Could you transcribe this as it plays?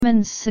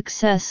Human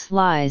success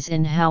lies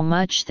in how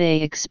much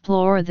they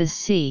explore the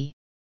sea.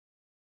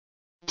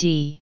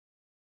 D.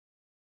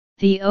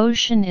 The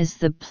ocean is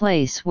the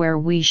place where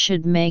we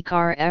should make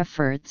our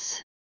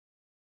efforts.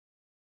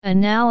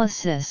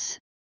 Analysis.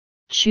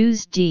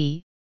 Choose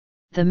D.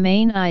 The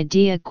main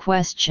idea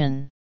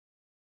question.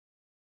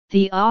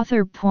 The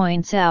author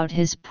points out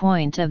his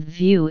point of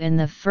view in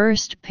the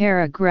first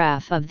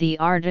paragraph of the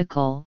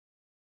article.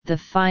 The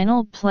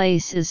final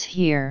place is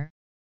here,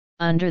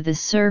 under the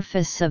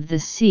surface of the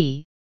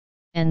sea,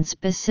 and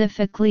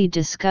specifically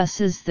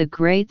discusses the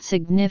great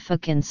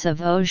significance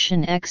of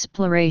ocean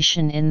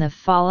exploration in the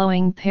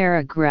following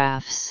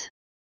paragraphs.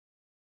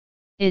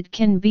 It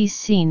can be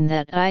seen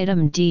that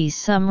item D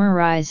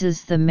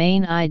summarizes the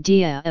main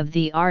idea of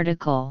the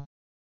article.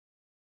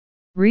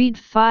 Read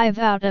 5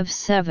 out of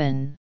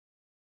 7.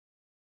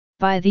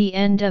 By the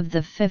end of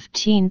the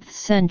 15th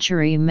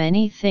century,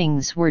 many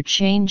things were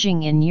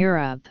changing in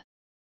Europe.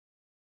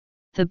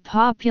 The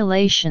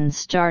population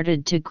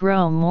started to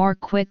grow more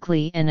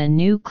quickly and a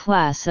new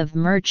class of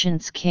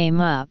merchants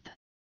came up.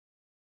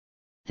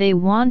 They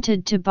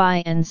wanted to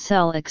buy and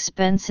sell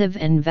expensive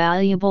and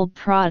valuable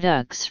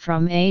products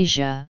from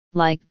Asia,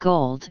 like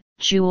gold,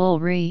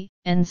 jewelry,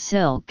 and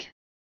silk.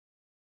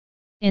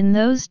 In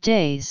those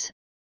days,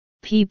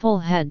 people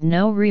had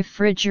no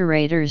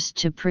refrigerators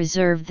to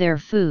preserve their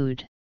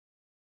food.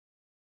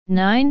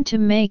 9. To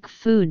make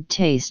food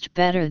taste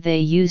better, they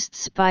used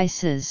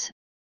spices,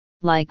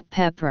 like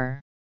pepper.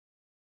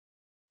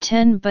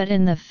 10. But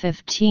in the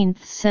 15th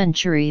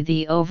century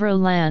the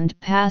overland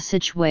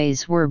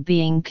passageways were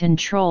being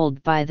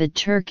controlled by the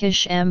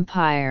Turkish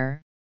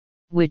Empire,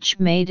 which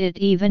made it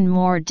even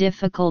more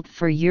difficult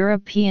for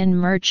European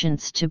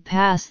merchants to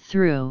pass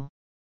through.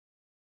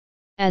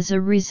 As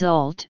a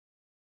result,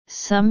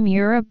 some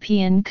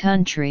European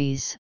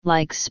countries,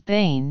 like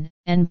Spain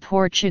and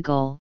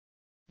Portugal,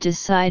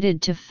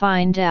 decided to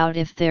find out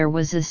if there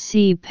was a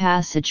sea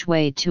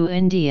passageway to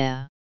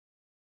India.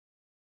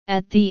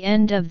 At the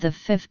end of the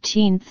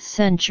 15th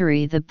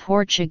century, the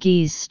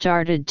Portuguese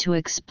started to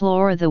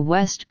explore the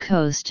west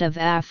coast of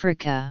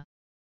Africa.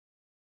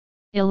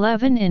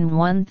 11. In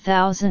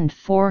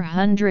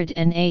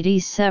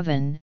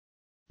 1487,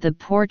 the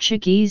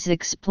Portuguese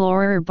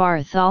explorer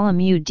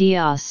Bartholomew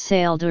Dias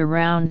sailed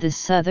around the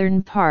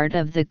southern part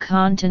of the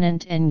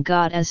continent and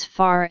got as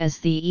far as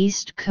the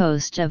east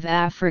coast of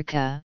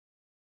Africa,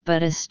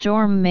 but a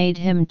storm made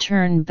him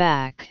turn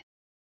back.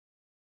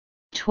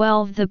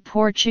 12. The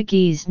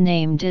Portuguese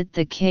named it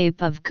the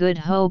Cape of Good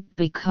Hope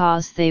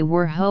because they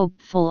were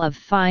hopeful of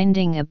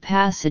finding a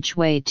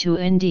passageway to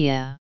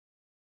India.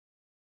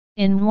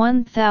 In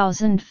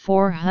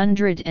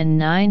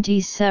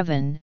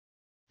 1497,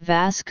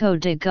 Vasco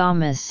da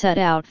Gama set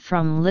out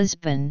from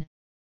Lisbon,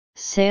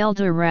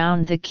 sailed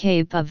around the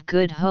Cape of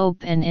Good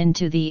Hope and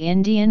into the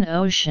Indian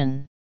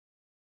Ocean.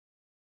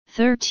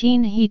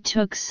 13. He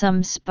took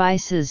some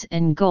spices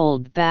and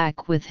gold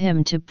back with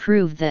him to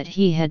prove that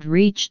he had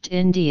reached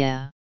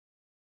India.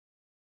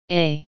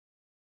 A.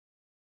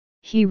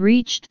 He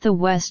reached the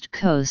west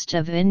coast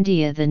of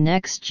India the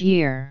next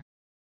year.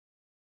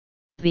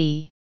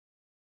 B.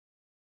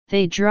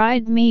 They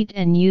dried meat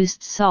and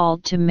used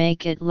salt to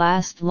make it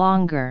last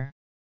longer.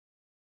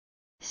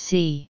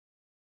 C.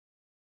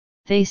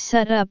 They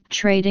set up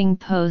trading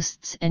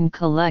posts and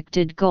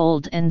collected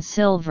gold and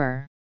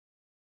silver.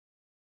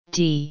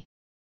 D.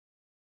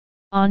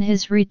 On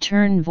his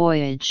return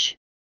voyage,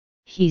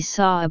 he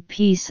saw a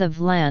piece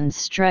of land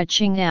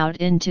stretching out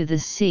into the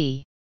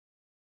sea.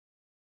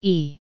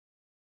 E.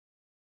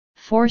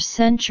 For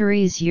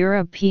centuries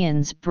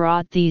Europeans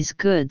brought these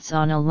goods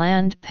on a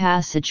land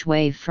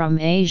passageway from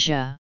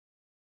Asia.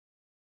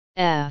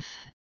 F.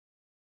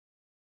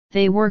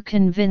 They were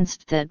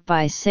convinced that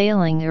by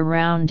sailing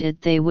around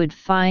it they would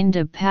find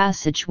a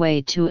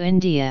passageway to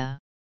India.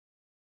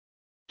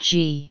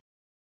 G.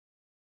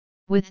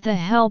 With the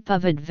help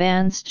of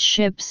advanced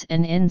ships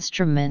and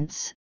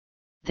instruments,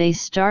 they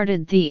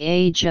started the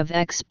age of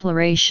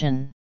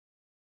exploration.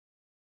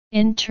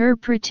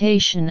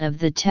 Interpretation of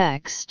the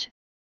text.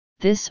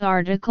 This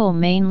article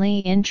mainly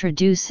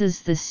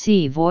introduces the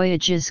sea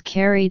voyages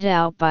carried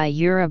out by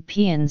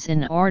Europeans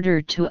in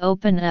order to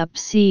open up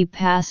sea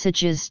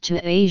passages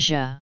to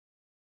Asia.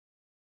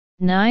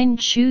 9.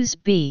 Choose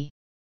B.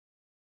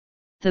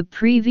 The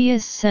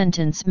previous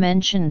sentence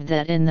mentioned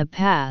that in the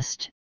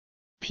past,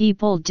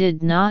 people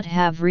did not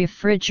have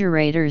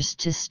refrigerators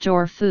to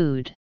store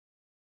food.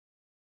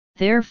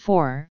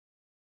 Therefore,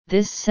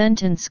 this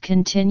sentence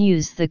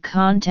continues the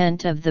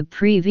content of the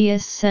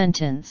previous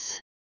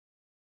sentence.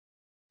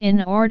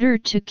 In order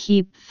to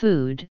keep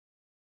food,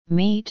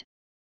 meat,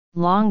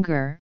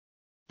 longer,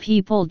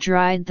 people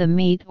dried the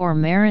meat or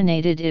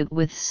marinated it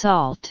with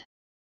salt.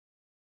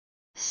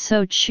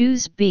 So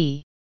choose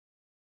B.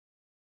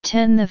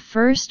 10. The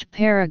first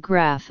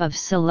paragraph of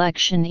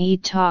selection E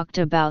talked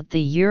about the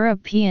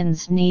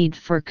Europeans' need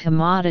for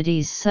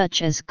commodities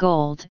such as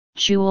gold,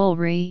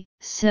 jewelry,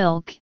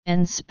 silk,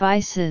 and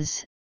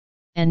spices,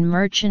 and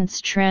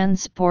merchants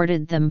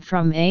transported them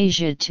from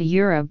Asia to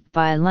Europe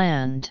by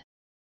land.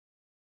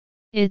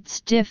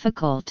 It's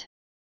difficult.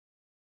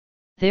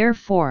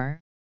 Therefore,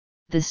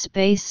 the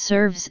space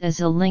serves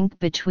as a link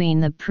between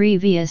the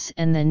previous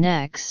and the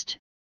next,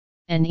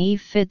 and E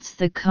fits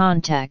the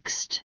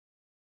context.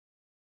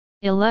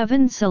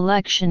 11.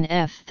 Selection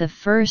F. The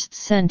first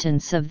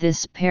sentence of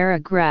this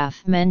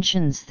paragraph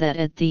mentions that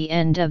at the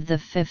end of the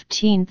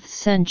 15th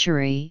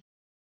century,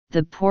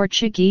 the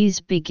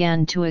Portuguese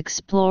began to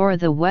explore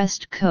the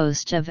west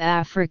coast of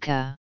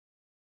Africa.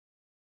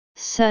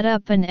 Set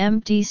up an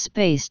empty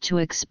space to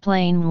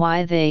explain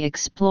why they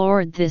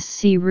explored this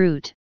sea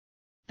route,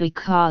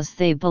 because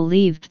they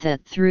believed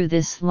that through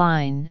this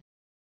line,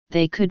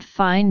 they could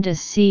find a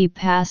sea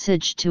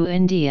passage to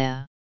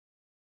India.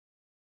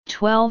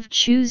 12.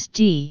 Choose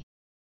D.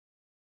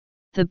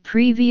 The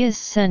previous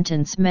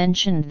sentence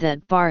mentioned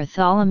that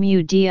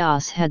Bartholomew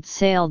Dias had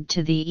sailed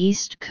to the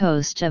east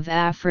coast of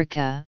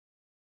Africa,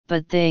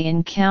 but they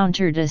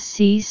encountered a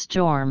sea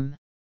storm.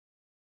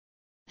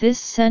 This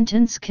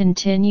sentence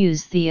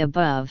continues the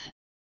above.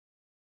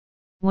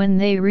 When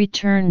they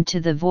returned to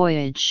the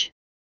voyage,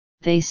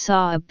 they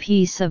saw a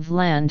piece of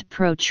land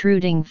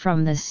protruding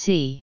from the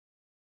sea.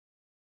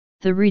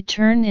 The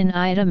return in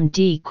item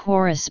D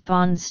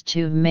corresponds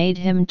to made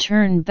him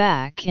turn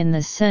back in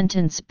the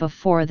sentence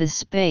before the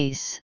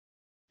space,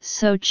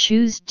 so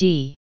choose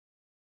D.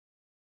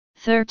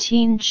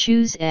 13.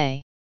 Choose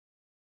A.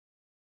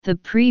 The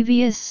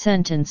previous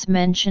sentence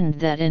mentioned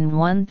that in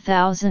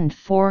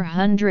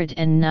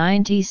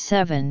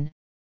 1497,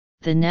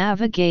 the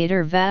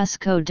navigator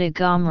Vasco da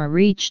Gama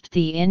reached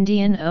the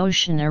Indian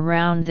Ocean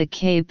around the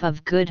Cape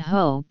of Good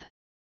Hope,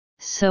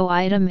 so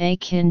item A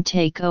can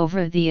take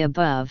over the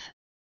above.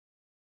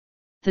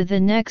 The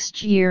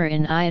next year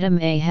in item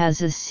A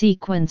has a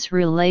sequence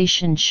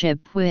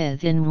relationship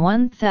with in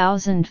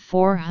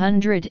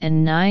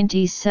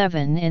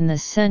 1497 in the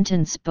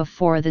sentence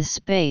before the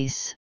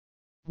space,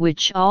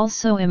 which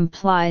also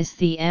implies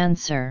the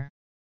answer.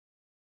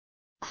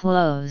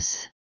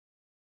 Close.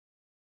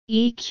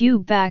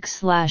 EQ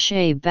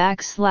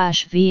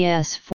 \A\VS